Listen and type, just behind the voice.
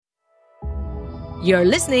You're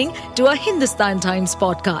listening to a Hindustan Times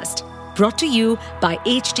podcast brought to you by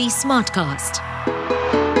HT Smartcast.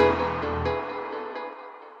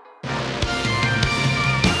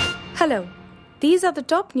 Hello, these are the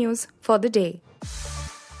top news for the day.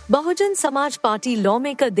 Bahujan Samaj Party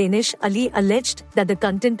lawmaker Danish Ali alleged that the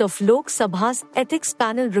content of Lok Sabha's ethics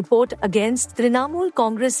panel report against Trinamool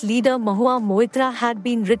Congress leader Mahua Moitra had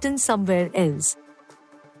been written somewhere else.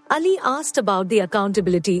 Ali asked about the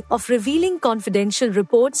accountability of revealing confidential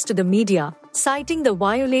reports to the media, citing the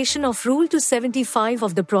violation of Rule 275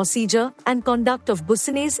 of the Procedure and Conduct of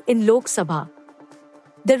Business in Lok Sabha.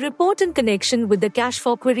 The report in connection with the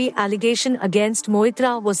Cashforquery allegation against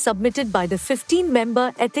Moitra was submitted by the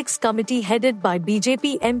 15-member Ethics Committee headed by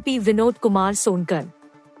BJP MP Vinod Kumar Sonkar.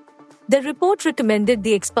 The report recommended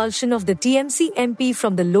the expulsion of the TMC MP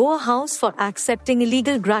from the lower house for accepting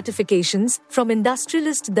illegal gratifications from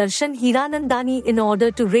industrialist Darshan Hiranandani in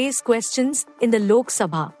order to raise questions in the Lok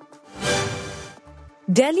Sabha.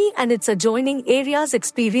 Delhi and its adjoining areas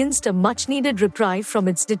experienced a much-needed reprieve from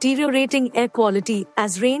its deteriorating air quality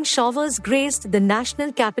as rain showers graced the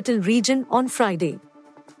national capital region on Friday.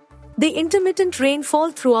 The intermittent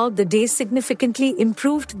rainfall throughout the day significantly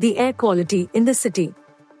improved the air quality in the city.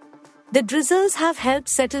 The drizzles have helped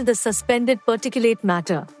settle the suspended particulate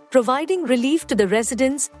matter, providing relief to the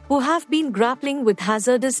residents who have been grappling with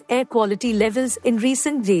hazardous air quality levels in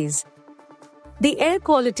recent days. The air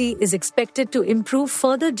quality is expected to improve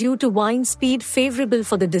further due to wind speed favorable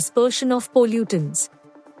for the dispersion of pollutants.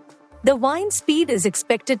 The wind speed is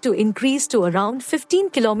expected to increase to around 15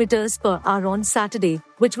 km per hour on Saturday,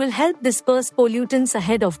 which will help disperse pollutants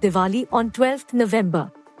ahead of Diwali on 12th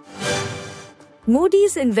November.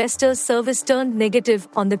 Moody's Investors Service turned negative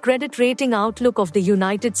on the credit rating outlook of the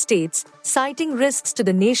United States, citing risks to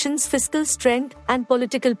the nation's fiscal strength and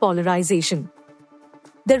political polarization.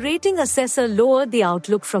 The rating assessor lowered the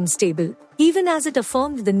outlook from stable, even as it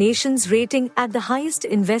affirmed the nation's rating at the highest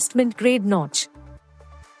investment grade notch.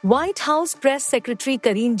 White House Press Secretary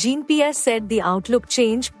Karine Jean-Pierre said the outlook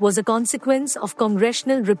change was a consequence of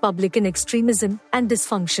congressional Republican extremism and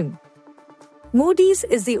dysfunction. Moody's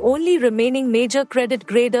is the only remaining major credit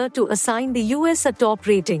grader to assign the US a top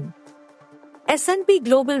rating. S&P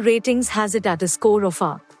Global Ratings has it at a score of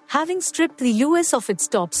A, having stripped the US of its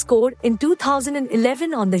top score in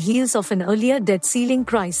 2011 on the heels of an earlier debt ceiling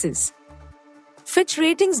crisis. Fitch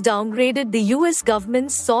Ratings downgraded the US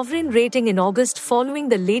government's sovereign rating in August following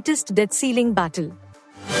the latest debt ceiling battle.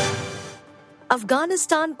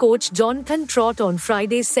 Afghanistan coach Jonathan Trott on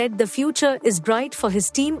Friday said the future is bright for his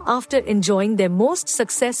team after enjoying their most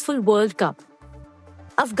successful World Cup.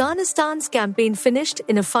 Afghanistan's campaign finished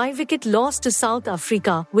in a 5-wicket loss to South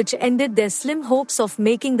Africa, which ended their slim hopes of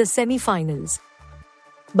making the semi-finals.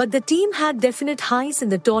 But the team had definite highs in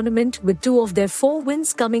the tournament, with 2 of their 4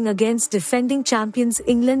 wins coming against defending champions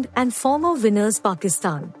England and former winners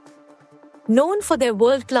Pakistan. Known for their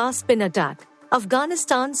world-class spin attack,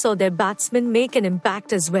 Afghanistan saw their batsmen make an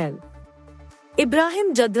impact as well.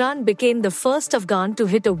 Ibrahim Jadran became the first Afghan to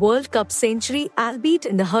hit a World Cup century, albeit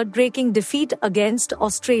in the heartbreaking defeat against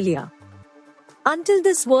Australia. Until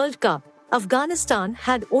this World Cup, Afghanistan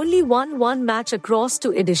had only won 1 match across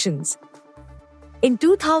 2 editions. In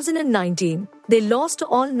 2019, they lost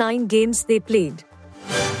all 9 games they played.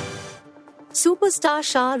 Superstar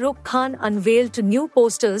Shah Rukh Khan unveiled 2 new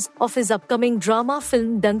posters of his upcoming drama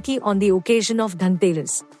film Dunki on the occasion of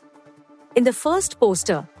Dhanteras. In the first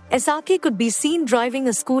poster, SRK could be seen driving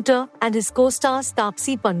a scooter and his co-stars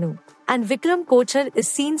Taapsee Pannu and Vikram Kochhar is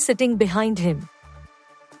seen sitting behind him.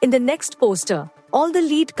 In the next poster, all the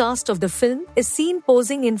lead cast of the film is seen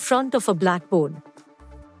posing in front of a blackboard.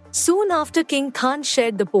 Soon after King Khan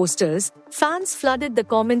shared the posters, fans flooded the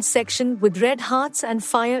comments section with red hearts and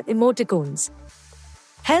fire emoticons.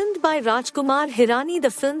 Helmed by Rajkumar Hirani,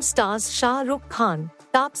 the film stars Shah Rukh Khan,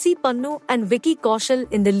 Taapsee Pannu and Vicky Kaushal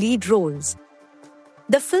in the lead roles.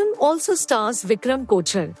 The film also stars Vikram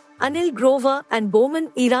Kochhar, Anil Grover and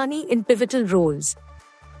Boman Irani in pivotal roles.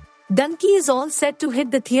 Dunki is all set to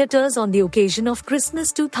hit the theatres on the occasion of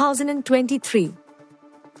Christmas 2023.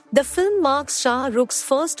 The film marks Shah Rukh's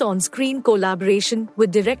first on-screen collaboration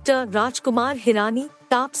with director Rajkumar Hirani,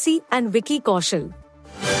 Taapsee and Vicky Kaushal.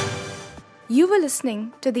 You were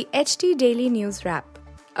listening to the HT Daily News Wrap,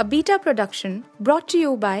 a beta production brought to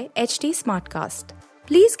you by HT Smartcast.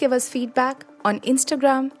 Please give us feedback on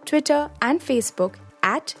Instagram, Twitter and Facebook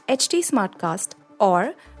at HT Smartcast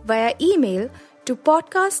or via email to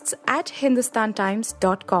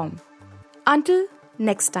podcasts@hindustantimes.com. Until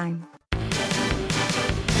next time.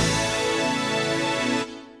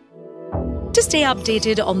 To stay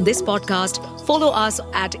updated on this podcast, follow us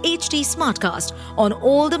at HT Smartcast on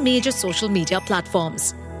all the major social media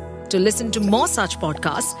platforms. To listen to more such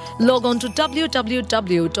podcasts, log on to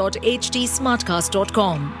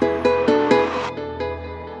www.htsmartcast.com.